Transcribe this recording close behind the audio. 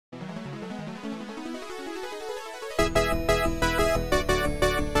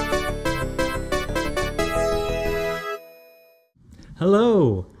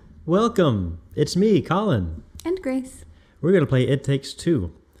Hello, welcome. It's me, Colin. And Grace. We're gonna play It Takes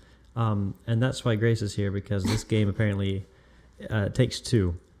Two, and that's why Grace is here because this game apparently takes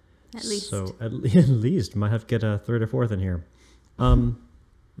two. At least. So at least might have to get a third or fourth in here. No,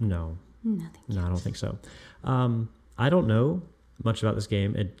 Nothing. no, I don't think so. I don't know much about this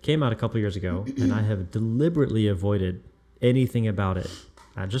game. It came out a couple years ago, and I have deliberately avoided anything about it.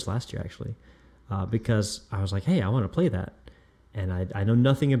 Just last year, actually, because I was like, "Hey, I want to play that," and I know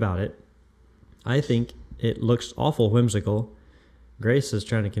nothing about it. I think it looks awful whimsical. Grace is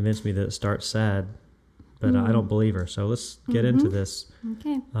trying to convince me that it starts sad, but I don't believe her. So let's get into this.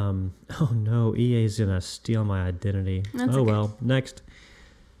 Okay. Oh no, EA's gonna steal my identity. That's oh okay. well, next.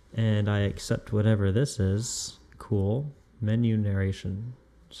 And I accept whatever this is. Cool. Menu narration.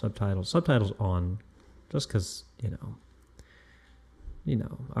 Subtitles. Subtitles on. Just because, you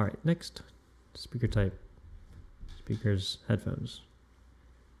know. All right, next. Speaker type. Speakers, headphones.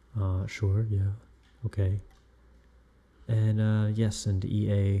 Sure, yeah. Okay. And yes, and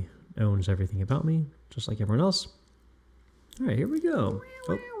EA owns everything about me, just like everyone else. All right, here we go.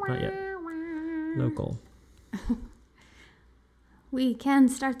 Oh, not yet. Local. We can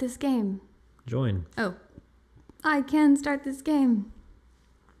start this game. Join. Oh. I can start this game.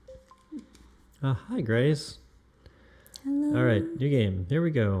 Hi, Grace. Hello. All right, new game. Here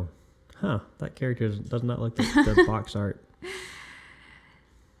we go. Huh, that character does not look like the box art.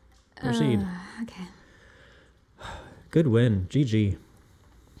 Proceed. Okay. Good win. GG.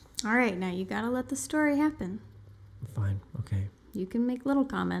 All right, now you gotta let the story happen. Fine. Okay. You can make little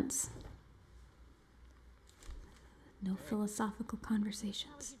comments. No philosophical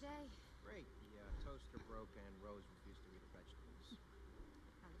conversations. Great. The toaster broke and Rose refused to eat her vegetables.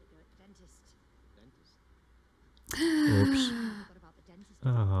 How did it go at the dentist? Dentist? Oops. What about the dentist?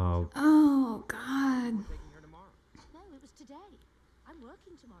 Oh, Oh, God. We're taking her tomorrow. No, it was today. I'm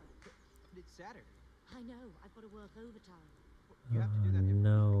working tomorrow. But it's Saturday. I know. I've got to work overtime. You have to do that every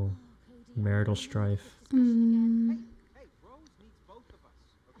no. Oh, Cody. Marital I know. strife. This discussion again. Hey, Rose needs both of us,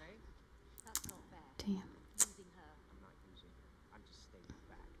 okay? That's not fair. Damn. Using her. I'm not using her. I'm just stating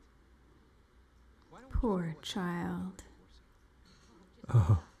fact. Why don't we Poor just go child.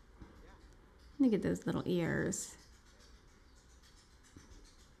 Oh, Look at those little ears.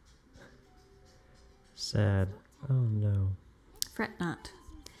 sad. Oh no. Fret not.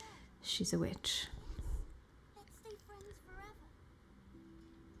 She's a witch. Let's stay friends forever.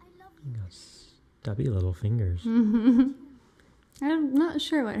 I love You got stubby little fingers. I'm not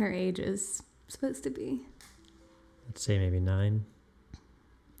sure what her age is supposed to be. Let's say maybe 9.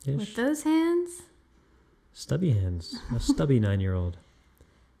 With Ish. those hands? Stubby hands. A stubby 9-year-old.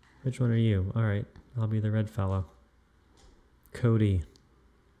 Which one are you? All right, I'll be the red fella. Cody.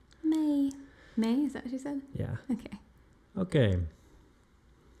 May. May? Is that what she said? Yeah. Okay. Okay.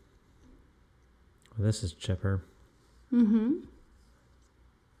 Well, this is chipper. Mm-hmm.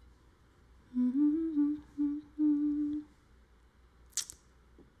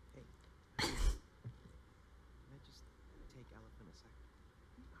 Can I just take Elephant a second?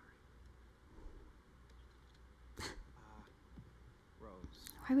 All right. Rose.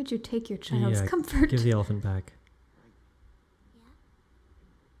 Why would you take your child's Yeah, comfort? Give the elephant back.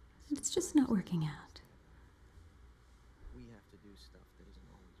 It's just not working out. We have to do stuff that isn't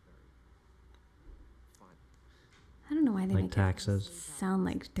always very fun. I don't know why they Like make taxes. it sound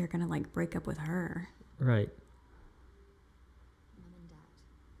like they're gonna like break up with her. Right. Mum and Dad.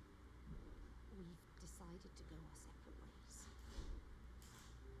 We've decided to go our separate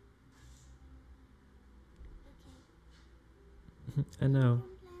ways. I know.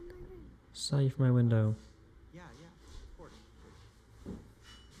 Saw you from my window. Yeah, of course.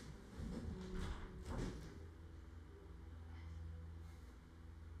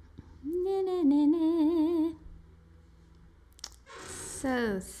 Na, na, na, na.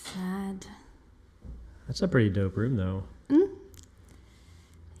 So sad. That's a pretty dope room, though.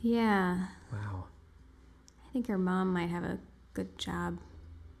 Yeah. Wow. I think her mom might have a good job.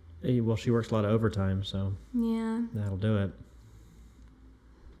 Hey, well, she works a lot of overtime, so Yeah. that'll do it.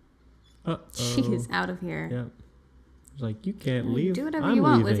 Uh-oh. She is out of here. Yeah. It's like, you can't leave. Do whatever I'm you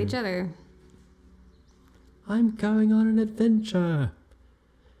want with leaving. each other. I'm going on an adventure.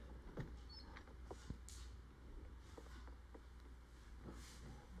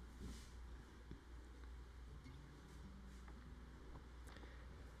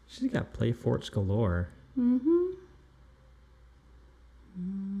 She's got play forts galore. Mm-hmm.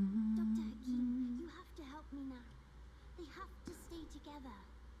 Dr. Hakim, you have to help me now. They have to stay together.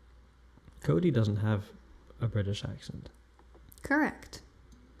 Cody doesn't have a British accent. Correct.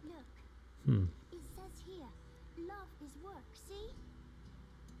 Look, Hmm. it says here, love is work, see?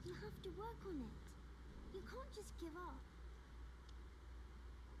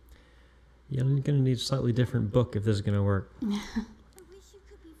 You're gonna need a slightly different book if this is gonna work. I wish you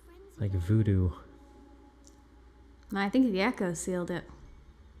could be friends Like again. voodoo. I think the echo sealed it.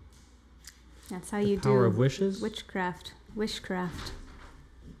 That's how you Power do of wishes? witchcraft. Wishcraft.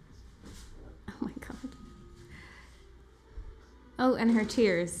 Oh my god. Oh, and her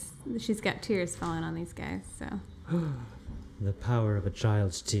tears. She's got tears falling on these guys, so. The power of a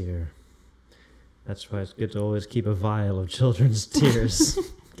child's tear. That's why it's good to always keep a vial of children's tears in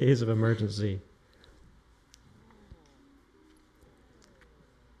case of emergency.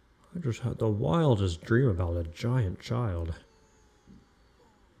 I just had the wildest dream about a giant child.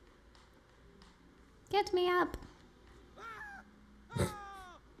 Get me up.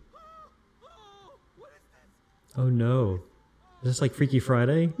 Oh no. Is this like Freaky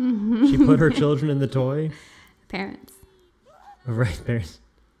Friday? She put her children in the toy? Parents. Oh, right, parents.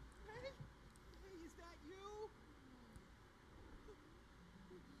 Hey, is that you?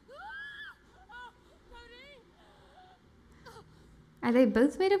 Are they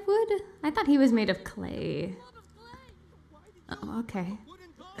both made of wood? I thought he was made of clay. Oh, okay. Wooden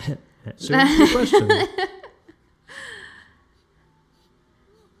doll? Answer your question.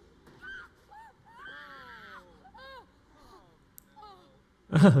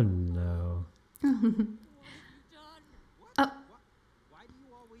 Oh no. Oh. Why do you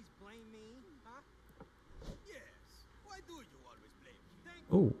always blame me? Huh? Yes. Why do you always blame me? Thank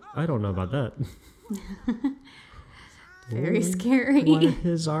Oh, I don't know about that. Very Why scary.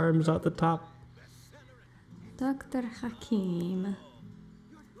 his arms at the top? Dr. Hakim.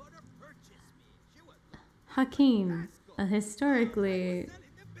 your daughter purchased me. She was Hakim. A historically selling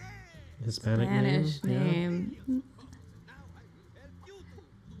the bed. Hispanic Spanish name? Yeah. name. Now I will help you two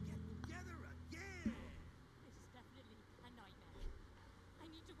get together again. This is definitely a nightmare. I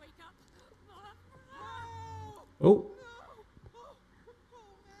need to wake up. No! Oh, Oh,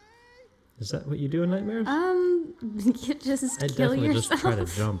 May! is that what you do in nightmares? You just I kill definitely yourself. just try to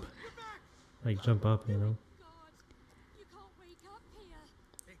jump. Like jump up, you know? God, you can't wake up here.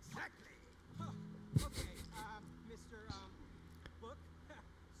 Exactly. Huh. Okay, Mr. Book.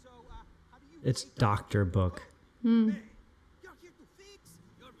 So, how do you It's wake up? Dr. Book. Hmm. Hey, you're here to fix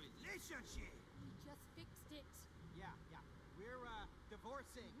your relationship. Just fixed it. Yeah, we're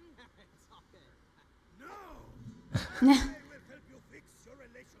divorcing. It's okay. No. I will help you fix your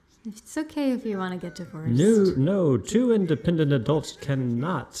relationship. It's okay if you want to get divorced. No, two independent adults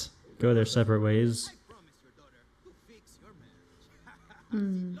cannot go their separate ways. I promise your daughter to fix your marriage.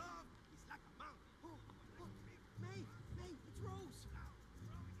 Love is like a mountain. Oh, May, it's Rose.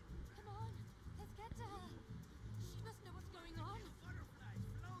 Come on, let's get to her. She must know what's going on. Butterflies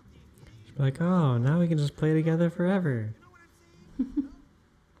floating. She's like, oh, now we can just play together forever. You know what I'm saying?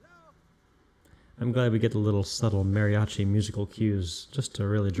 I'm glad we get the little subtle mariachi musical cues just to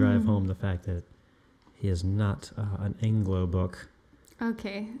really drive home the fact that he is not an Anglo book.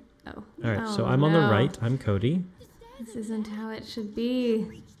 Okay. Oh. All right, so Oh, I'm on the no. right. I'm Cody. This isn't how it should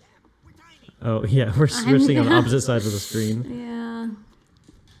be. Oh, yeah, we're I'm- seeing on opposite sides of the screen. Yeah.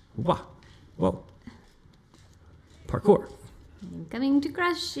 Wah. Whoa. Parkour. I'm coming to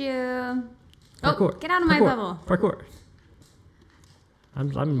crush you. Oh, Parkour. get out of my Parkour. bubble. Parkour.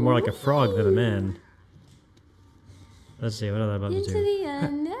 I'm more like a frog than a man. Let's see, what other buttons Into here? the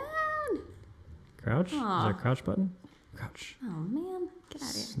unknown. Crouch? Is Aw. there a crouch button? Crouch. Oh, man. Get out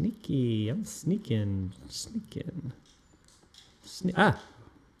of here. Sneaky. I'm sneaking. Sneaking. You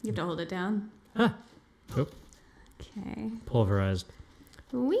You have to hold it down. Oh, Okay. pulverized.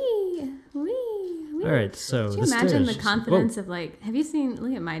 Wee. All right, so Could you the imagine stairs. the confidence of like, have you seen,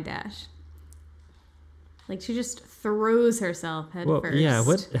 look at my dash. Like she just throws herself head Whoa, first. yeah,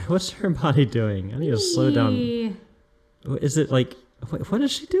 what's her body doing? I need to slow down. Wee. Is it like, what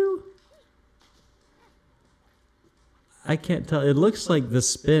does she do? I can't tell. It looks like the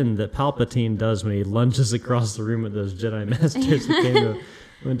spin that Palpatine does when he lunges across the room with those Jedi Masters who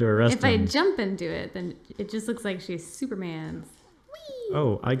went to arrest If I him. jump into it, then it just looks like she's Superman.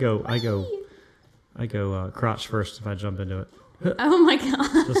 Oh, I go crotch first if I jump into it. Oh my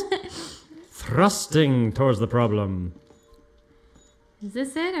god. Just thrusting towards the problem. Is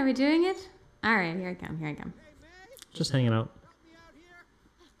this it? Are we doing it? All right, here I come. Just hanging out.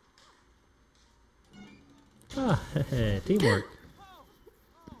 Ah, hey, teamwork.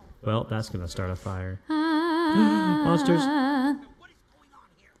 Well, that's gonna start a fire. Monsters. What is going on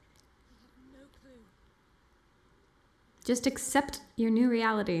here? No clue. Just accept your new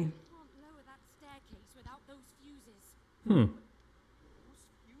reality. Can't lower that staircase without those fuses. Hmm. Those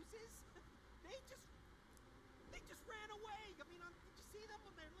fuses? They just ran away. I mean, did you see them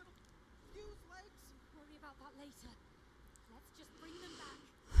with their little fuse legs? Worry about that later. Let's just bring them back.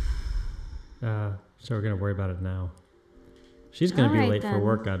 So we're gonna worry about it now. She's gonna be Alright, late for then.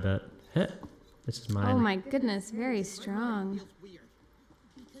 work, I bet. Heh. This is mine. Oh my goodness, very strong. Feels weird.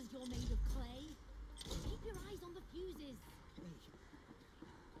 Because you're made of clay. Keep your eyes on the fuses.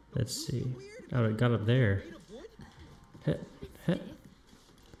 Let's see. Oh, it got up there. Made of wood? Heh. Heh.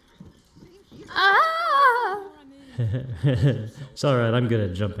 Ah! It's alright, I'm good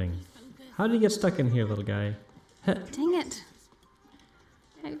at jumping. How did you get stuck in here, little guy? Heh. Dang it.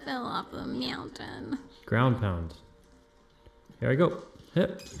 I fell off the mountain. Ground pound. Here I go.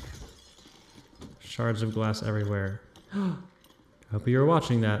 Hip. Shards of glass everywhere. Hope you were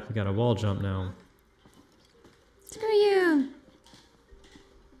watching that. We got a wall jump now. Screw you.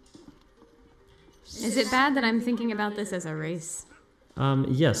 Is it bad that I'm thinking about this as a race?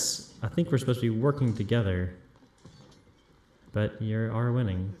 Yes. I think we're supposed to be working together. But you are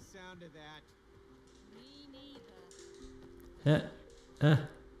winning. The sound of that. Me neither.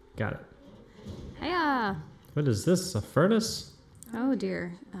 Got it. Hiya. What is this? A furnace? Oh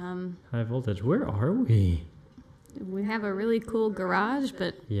dear. High voltage. Where are we? We have a really cool garage,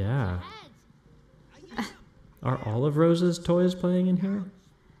 but Yeah. Head. Are all of Rose's toys playing in here?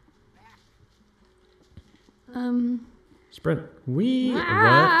 Sprint.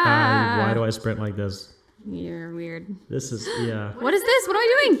 Why do I sprint like this? you're weird. This is, yeah. What is this? What am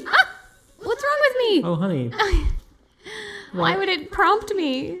I doing? Ah! What's wrong with me? Oh, honey. Why would it prompt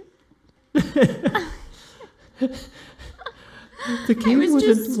me? The I game was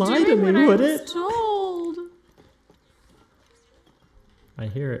wouldn't just lie to doing what me, I would was it? told. I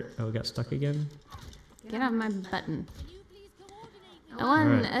hear it. Oh, it got stuck again? Get off my button. Can you please coordinate with A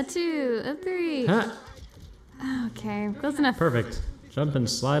one, Alright. a two, a three. Ha! Okay, close enough. Perfect. Jump and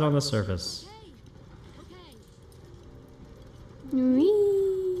slide on the surface. Okay.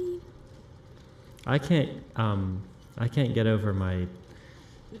 Whee. I can't get over my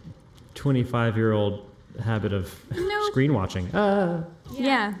 25-year-old habit of Nope. screen watching.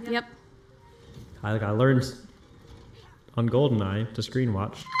 Yeah, yep. I learned on GoldenEye to screen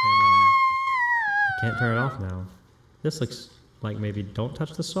watch, and I can't turn it off now. This looks like maybe don't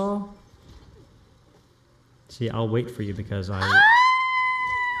touch the saw. See, I'll wait for you because I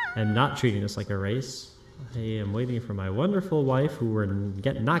am not treating this like a race. I am waiting for my wonderful wife, who we're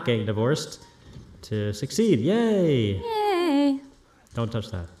not getting divorced, to succeed. Yay! Yay. Don't touch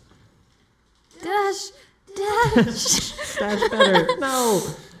that. Dash, dash. That's better. No.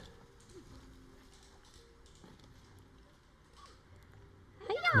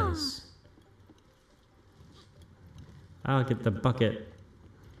 Hiya. Nice. I'll get the bucket.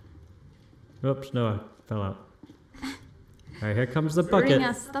 Oops, no, I fell out. All right, here comes the bucket. Bring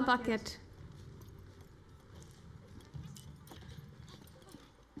us the bucket.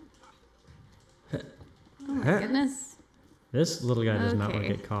 Oh my goodness. This little guy does not want to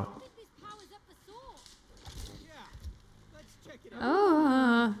Okay. get caught. This powers up the saw. Yeah. Let's check it out.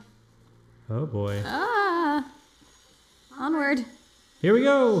 Oh. Oh boy. Onward. Here we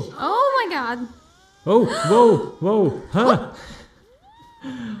go. Oh my god. Oh, whoa, whoa, huh?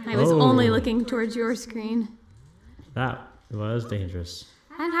 I was Oh. only looking towards your screen. That was dangerous.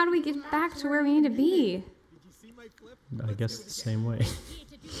 And how do we get back to where we need to be? Did you see my flip? I guess the same way. Here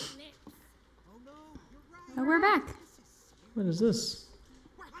to do flips. Oh no, you're right. Oh, we're back. What is this?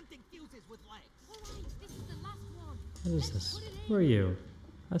 We're hunting fuses with legs. Alright, this is the last one. What is this? Who are you?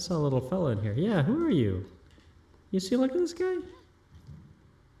 I saw a little fella in here. Yeah, who are you? You see, look at this guy.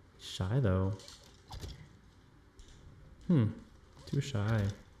 Shy though. Too shy.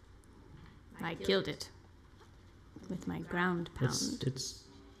 I killed it. With my ground pound. It's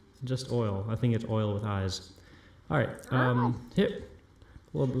just oil. I think it's oil with eyes. All right. Here.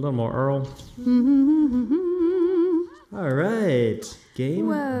 A little more Earl. All right. Game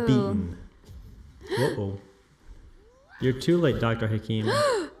Whoa. beaten. Whoa. You're too late, Dr. Hakim.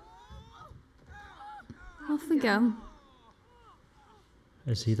 Off we go.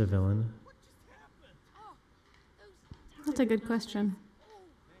 Is he the villain? That's a good question.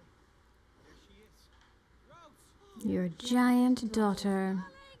 Your giant daughter.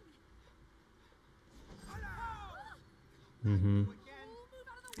 Mm-hmm.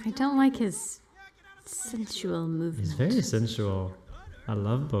 I don't like his sensual movement. He's very sensual. I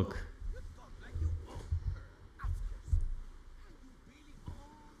love book.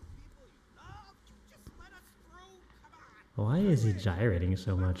 Why is he gyrating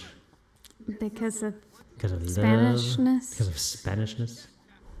so much? Because of Because of love? Spanishness. Because of Spanishness?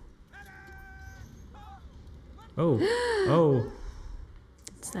 Oh, oh.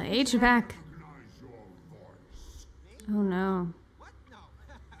 It's the HVAC. Oh no. What? No.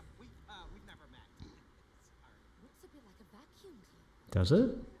 we've never met. Looks a bit like a vacuum cleaner. Does it?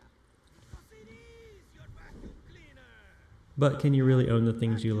 See, But can you really own the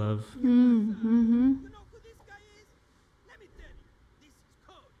things you love? Mm-hmm. You know who this guy is? Let me tell you. This is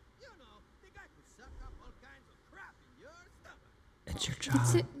Cody. You know, the guy who suck up all kinds of crap in your stomach. It's your job.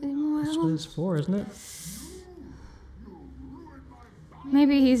 It's it, That's what well, it's for, isn't it?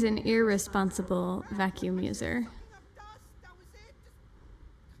 maybe he's an irresponsible vacuum user. Picking up dust, that was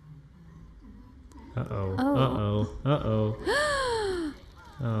it. Uh-oh. Oh. Uh-oh. Uh-oh.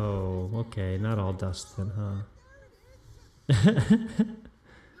 Oh, okay. Not all dust then, huh? Well, I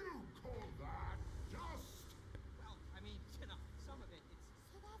mean, you know, some of it, it's...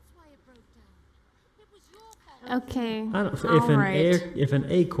 So that's why it broke down. It was your fault. Okay. I don't, if, All right. if an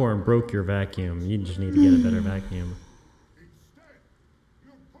acorn broke your vacuum, you just need to get a better vacuum.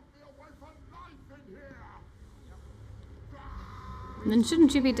 Then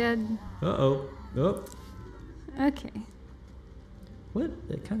shouldn't you be dead? Uh-oh. Oh. Okay. What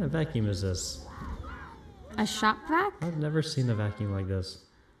kind of vacuum is this? A shop vac? I've never seen a vacuum like this.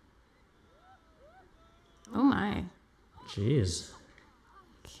 Oh my. Jeez.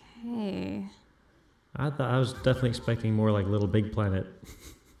 Okay. I thought I was definitely expecting more like Little Big Planet.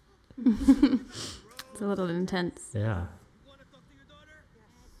 It's a little intense. Yeah. You want to talk to your daughter? Yes.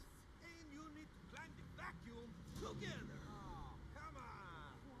 And you need to climb the vacuum together. Oh, come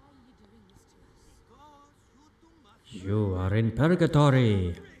on. Why are you doing this to us? Because you too much. You are in purgatory.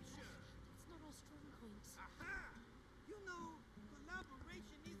 It's not our strong point. Aha! You know,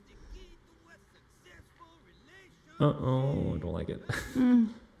 collaboration is the key to a successful relationship. Uh-oh. I don't like it.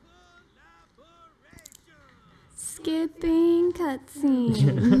 Collaboration. Skipping cutscenes.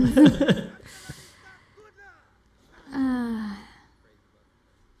 Good luck. Ah.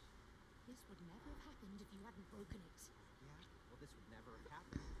 This would never have happened if you hadn't broken it. Well, this would never have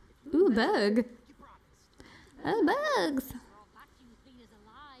happened. Ooh, bug. You promised. Oh, bugs. We're all vacuum cleaners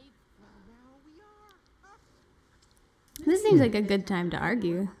alive. Well, now we are. This seems like a good time to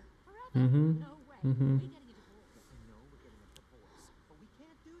argue. Mm-hmm. No way. Mm-hmm. We're getting a divorce. No, we're getting a divorce. But we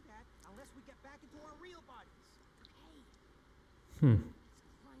can't do that unless we get back into our real bodies.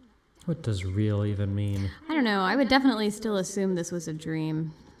 What does real even mean? I don't know. I would definitely still assume this was a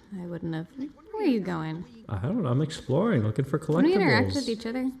dream. I wouldn't have. Where are you going? I don't know. I'm exploring, looking for Can we interact with collectibles. each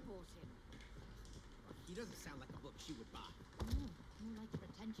other? He doesn't sound like a book she would buy. More like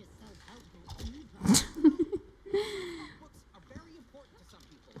pretentious self-help book. Books are very important to some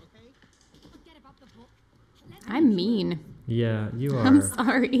people, okay? Forget about the book. Let's I'm mean. Yeah, you I'm are.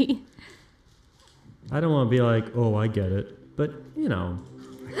 sorry. I don't want to be like, oh, I get it. But, you know.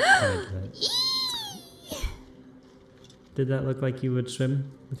 I get it. Did that look like you would swim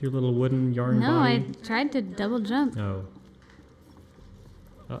with your little wooden yarn No, I body? tried to double jump. Oh.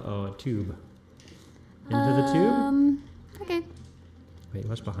 Uh-oh, a tube. Into the tube? Okay. Wait,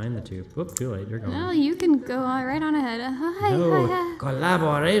 what's behind the tube? Whoop, too late. You're going. No, you can go on right on ahead. Hi, No, hi,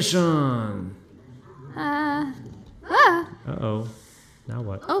 collaboration. hi. Uh-oh. Now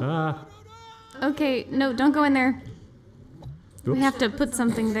what? Oh. Ah. Okay, no, don't go in there. We Oops. have to put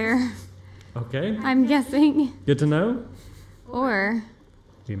something there. Okay. I'm guessing. Good to know. Or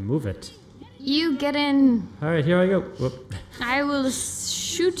We move it. you get in. All right, here I go. Whoop. I will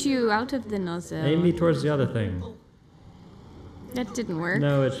shoot you out of the nozzle. Aim me towards the other thing. That didn't work.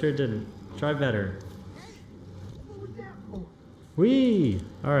 No, it sure didn't. Try better. Whee!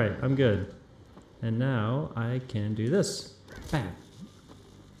 All right, I'm good. And now I can do this. Bam.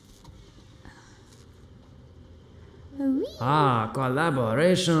 Whee! Ah,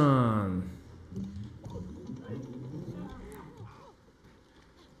 collaboration.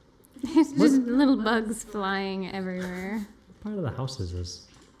 There's just little bugs flying everywhere. What part of the house is this?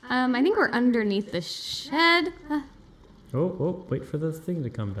 I think we're underneath the shed. Oh, wait for the thing to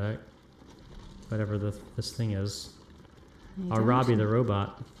come back. Whatever this thing is. Or Robbie the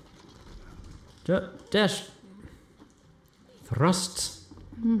robot. Dash. Thrust.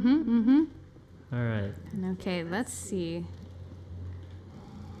 Mm-hmm. All right. Okay, let's see.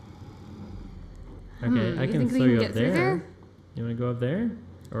 Okay, I you can think we throw can you get up through there. there? You want to go up there?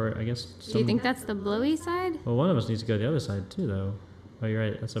 Or I guess. Do you think that's the blowy side? Well, one of us needs to go to the other side too, though. Oh, you're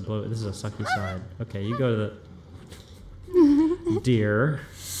right. That's a blow. This is a sucky side. Okay, you go to the deer.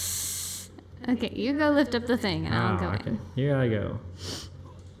 Okay, you go lift up the thing and I'll Ah, go okay. in. Here I go.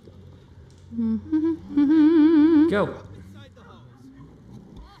 Go. Inside the hose.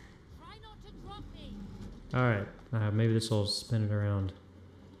 Try not to drop me. All right. Maybe this will spin it around.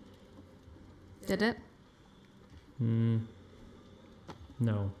 Did it?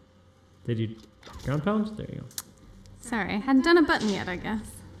 No. Did you ground pound? There you go. Sorry, I hadn't done a button yet, I guess.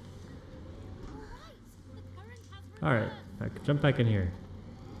 The current has All right. Jump back in here.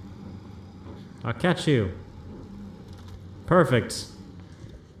 I'll catch you. Perfect.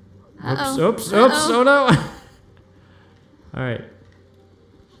 Oops, Uh-oh. oops, oops, Uh-oh. oh no! Alright.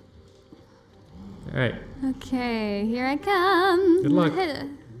 Alright. Okay, here I come. Good luck.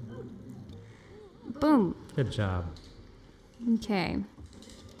 Boom. Good job. Okay.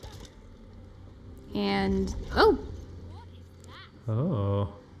 And oh, Oh,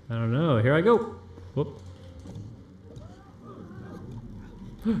 I don't know. Here I go. Whoop.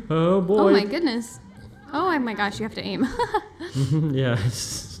 Oh boy. oh my goodness. Oh my gosh, you have to aim. Yeah,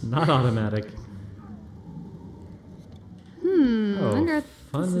 it's not automatic. I Oh, wonder what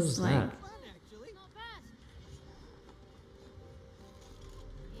fun this is is that? like. Fun, actually. Not bad.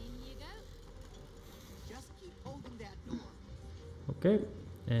 In you go. Just keep holding that door. Okay,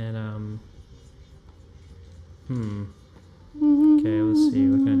 and Okay, let's see.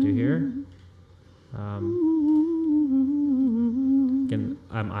 What can I do here?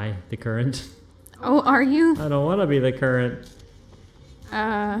 Am I the current? Oh, are you? I don't want to be the current.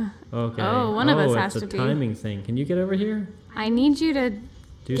 Oh, Okay. one of us it's has a to be. timing thing. Can you get over here? I need you to.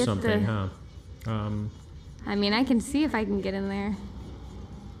 Do Get something, the- huh? I mean, I can see if I can get in there.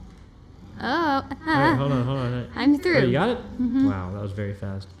 Oh, Wait, hold on. I'm Oh, through. you got it? Wow, that was very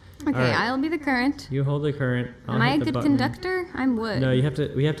fast. Okay, Alright. I'll be the current. You hold the current. I'll Am I hit a the good button. conductor? I'm wood. No, you have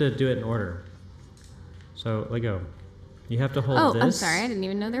to. We have to do it in order. So let go. You have to hold Oh, this. I'm sorry. I didn't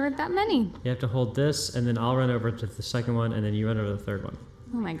even know there were that many. You have to hold this, and then I'll run over to the second one, and then you run over to the third one.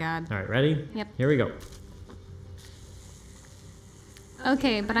 Oh my god. All right, ready? Yep. Here we go.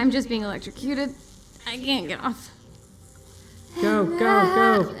 Okay, but I'm just being electrocuted. I can't get off. Go, go,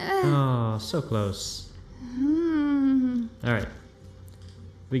 go! Oh, so close. Hmm. All right.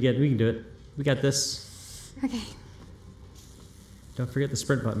 We can do it. We got this. Okay. Don't forget the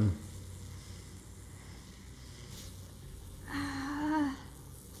sprint button.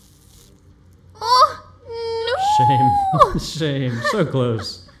 Oh no! Shame. Shame. So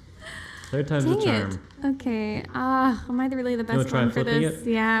close. Third time's the Dang charm. it. Okay. Am I really the wanna best try one for flipping this? it?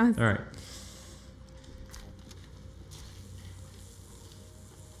 Yeah. All right.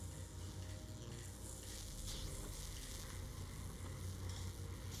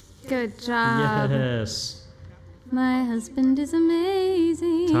 Good job. Yes. My husband is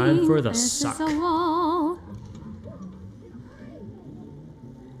amazing. Time for the This suck. Is a wall.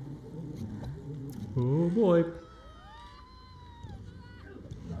 Oh boy.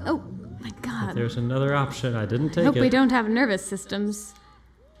 Oh my god. There's another option. I didn't take Hope it. we don't have nervous systems.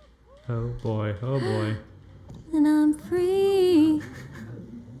 Oh boy. Oh boy. And I'm free.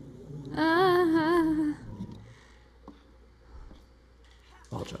 Ah.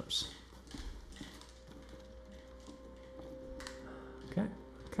 All jumps. Okay.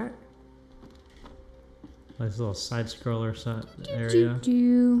 Okay. Nice little side scroller area.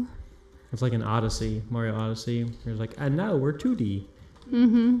 Doo. It's like an Odyssey, Mario Odyssey. There's like, and now we're 2D.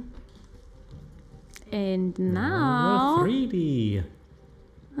 Mm-hmm. And now, we're 3D.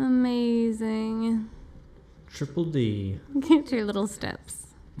 amazing. Triple D. Get your little steps.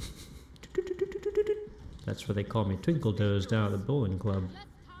 That's what they call me, Twinkle Toes, down at the bowling club. Let's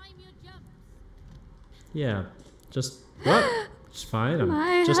time your jump. Yeah, just what? It's fine. I'm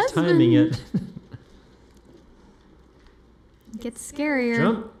My just timing it. Gets scarier.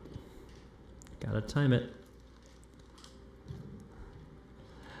 Jump. Gotta time it.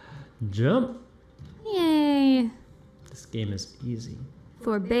 Jump. Yay. This game is easy.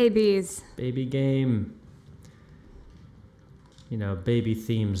 For babies. Baby game. You know, baby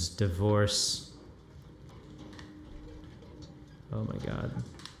themes, divorce. Oh my god.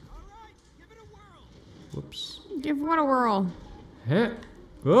 All right, give it a whirl. Whoops. Give what a whirl. Heh.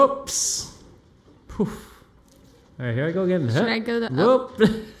 Whoops. Poof. All right, here I go again. Should Heh. I go the... Oh,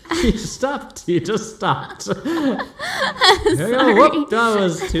 Whoop. You stopped. You just stopped. Here we go. sorry. Whoop. That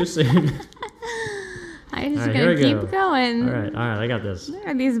was too soon. I'm just Alright, here gonna we keep go. going. All right. I got this. Where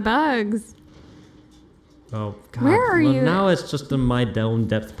are these bugs? Oh, God. Where are well, you? Now it's just in my own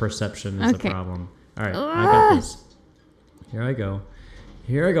depth perception is Okay. the problem. All right, I Ugh. got this. Here I go.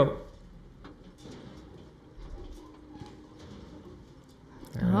 Here I go.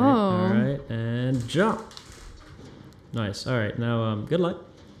 Oh. All right, and jump. Nice. All right, now good luck.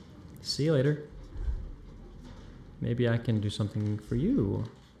 See you later. Maybe I can do something for you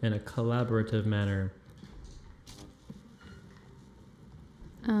in a collaborative manner.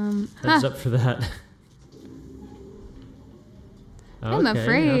 Heads up for that. I'm Okay, Now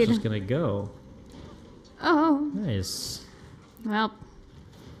afraid. it's just gonna go. Oh. Nice. Well.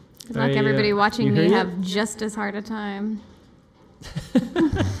 Good Are luck, you, everybody watching you me here yet? have just as hard a time.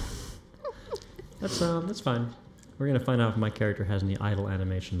 That's fine. We're gonna find out if my character has any idle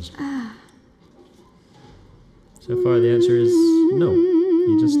animations. So far, the answer is no.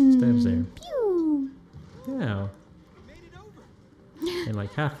 He just stands there. Pew. Yeah, Made it over. and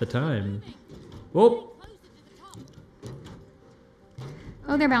like half the time. Whoop!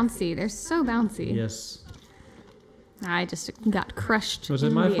 Oh, they're bouncy. They're so bouncy. Yes. I just got crushed. Was it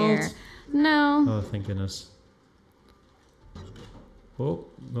in my the air. fault? No. Oh, thank goodness. Whoa!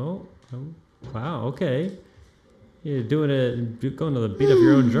 Oh, oh. Wow. Okay. You're going to the beat of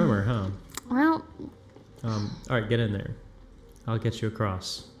your own drummer, huh? Well, All right, get in there. I'll get you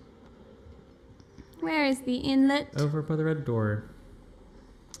across. where is the inlet? Over by the red door.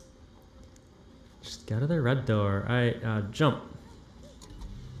 Just go to the red door. All right, jump.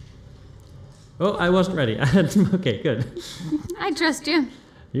 Oh, I wasn't ready. Okay, good. I trust you.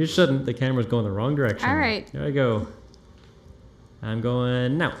 You shouldn't. The camera's going the wrong direction. All right. Here I go. I'm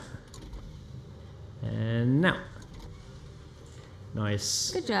going now. And now.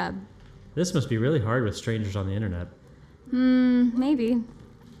 Nice. Good job. This must be really hard with strangers on the internet. Maybe.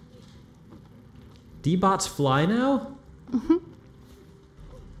 D-bots fly now?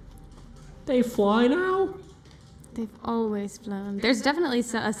 They fly now? They've always flown. There's definitely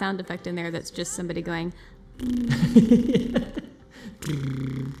a sound effect in there that's just somebody going.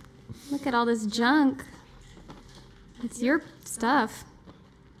 Look at all this junk. It's your stuff.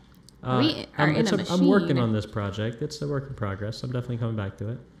 We are in a I'm working machine. on this project. It's a work in progress. I'm definitely coming back to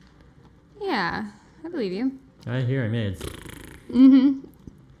it. Yeah, I believe you. I hear I made.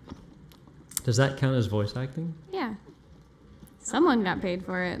 Does that count as voice acting? Yeah. Someone got paid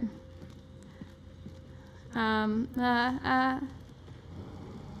for it. I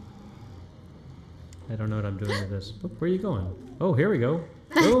don't know what I'm doing with this. Oh, where are you going? Oh, here we go.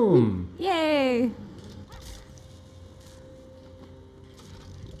 Boom. Yay!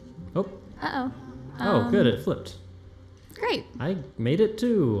 Oh, Uh-oh. oh, good. It flipped. Great. I made it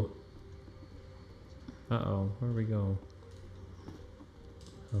too. Uh-oh, where we go?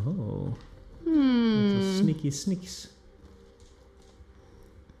 Oh, little sneaky sneaks.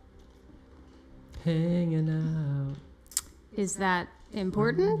 Hanging out. Is that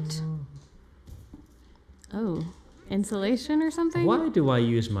important? Oh, insulation or something? Why do I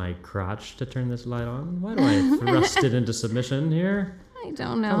use my crotch to turn this light on? Why do I thrust it into submission here? I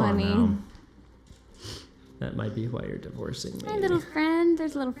don't know, Come on honey. now. That might be why you're divorcing me. My little friend.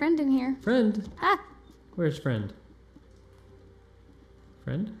 There's a little friend in here. Friend? Ah, Where's friend?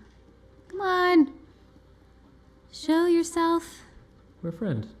 Friend? come on. Show yourself. Where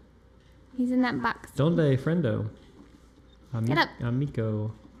friend? He's in that box. Donde friendo? Get up.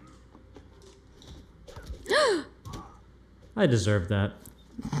 Amico. I deserve that.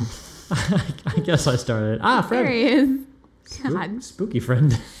 I guess I started. Ah, friend. There he is. God. Spooky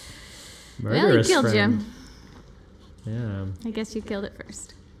friend. Well, he Murderous killed friend. Yeah. I guess you killed it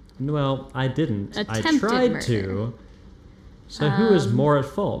first. Well, I didn't. I Attempted tried murder. to. So who is more at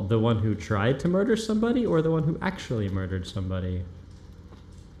fault? The one who tried to murder somebody or the one who actually murdered somebody?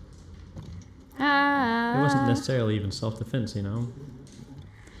 It wasn't necessarily even self-defense, you know?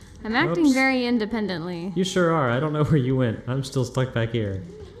 I'm acting Oops. very independently. You sure are. I don't know where you went. I'm still stuck back here.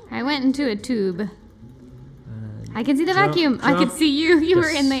 I went into a tube. I can see the jump, vacuum. I could jump. see you. You were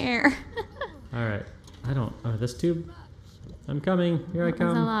Yes. in the air. All right. I don't... Oh, this tube? I'm coming. Here I That's a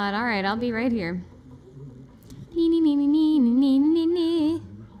come. lot. All right, I'll be right here. Nee, nee, nee, nee, nee, nee, nee, nee.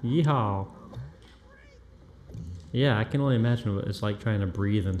 Yeehaw. Yeah, I can only imagine what it's like trying to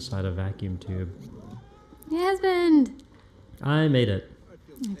breathe inside a vacuum tube. Yeah, husband. I made it.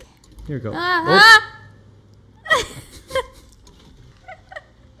 Okay. Here we go. Ah, Oh,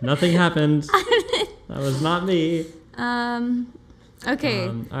 nothing happened. That was not me. Okay.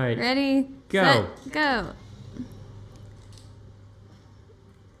 All right. Ready? Go. Set, go.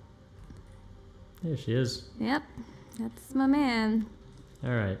 There she is. Yep. That's my man.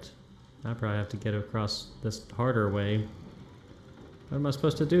 All right. I probably have to get across this harder way. What am I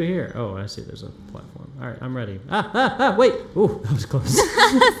supposed to do here? Oh, I see. There's a platform. All right, I'm ready. Wait. Ooh, that was close.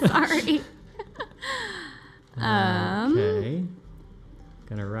 Sorry. Okay.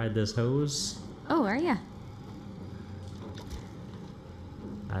 Gonna ride this hose. Oh, are ya?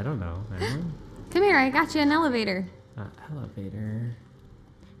 I don't know. Am Come here. I got you an elevator. I? Elevator.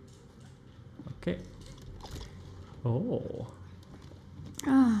 Okay. Oh.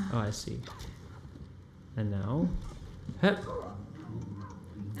 Oh. Oh, I see. And now, hep.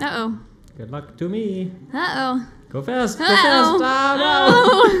 Uh-oh. Good luck to me. Uh-oh. Go fast. Go Uh-oh. fast.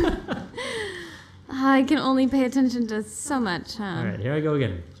 Oh, no. Oh. I can only pay attention to so much, huh? All right, here I go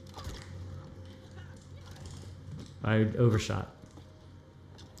again. I overshot.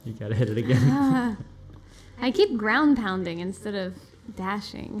 You gotta hit it again. I keep ground pounding instead of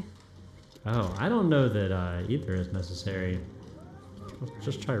dashing. Oh, I don't know that either is necessary. Let's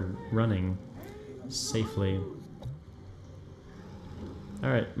just try running safely.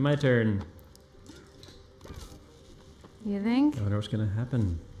 Alright, my turn. You think? I wonder what's gonna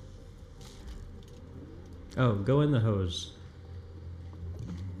happen. Oh, go in the hose.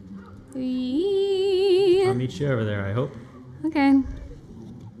 I'll meet you over there, I hope. Okay.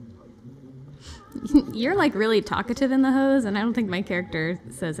 You're like really talkative in the hose, and I don't think my character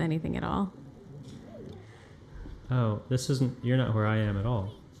says anything at all. Oh, this isn't... You're not where I am at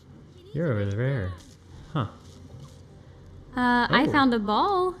all. You're over there. Huh. I Oh. found a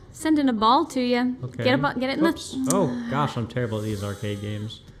ball. Sending a ball to you. Okay. Get it in Oops. the... Oh, gosh, I'm terrible at these arcade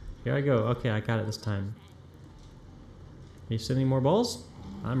games. Here I go. Okay, I got it this time. Are you sending more balls?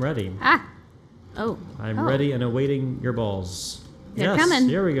 I'm ready. Ah! Oh. I'm Oh. ready and awaiting your balls. They're yes, coming.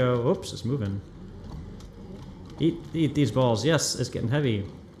 Here we go. Oops, it's moving. Eat these balls. Yes, it's getting heavy.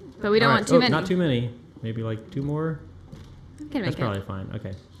 But we don't All want right. too Oh, many. Not too many. Maybe like 2 more. I can That's make probably it. fine.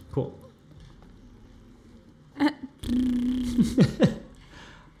 Okay, cool.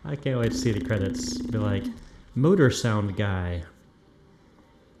 I can't wait to see the credits. Be like, motor sound guy.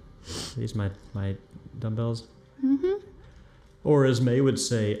 These my dumbbells. Mm-hmm. Or as May would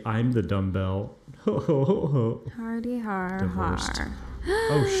say, I'm the dumbbell. Ho ho ho ho. Hardy har Divorced. har.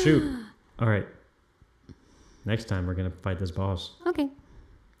 Oh shoot. All right. Next time we're gonna fight this boss. Okay.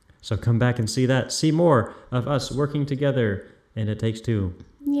 So come back and see that. See more of us working together. And It Takes Two.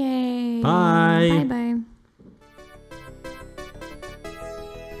 Yay. Bye. Bye-bye.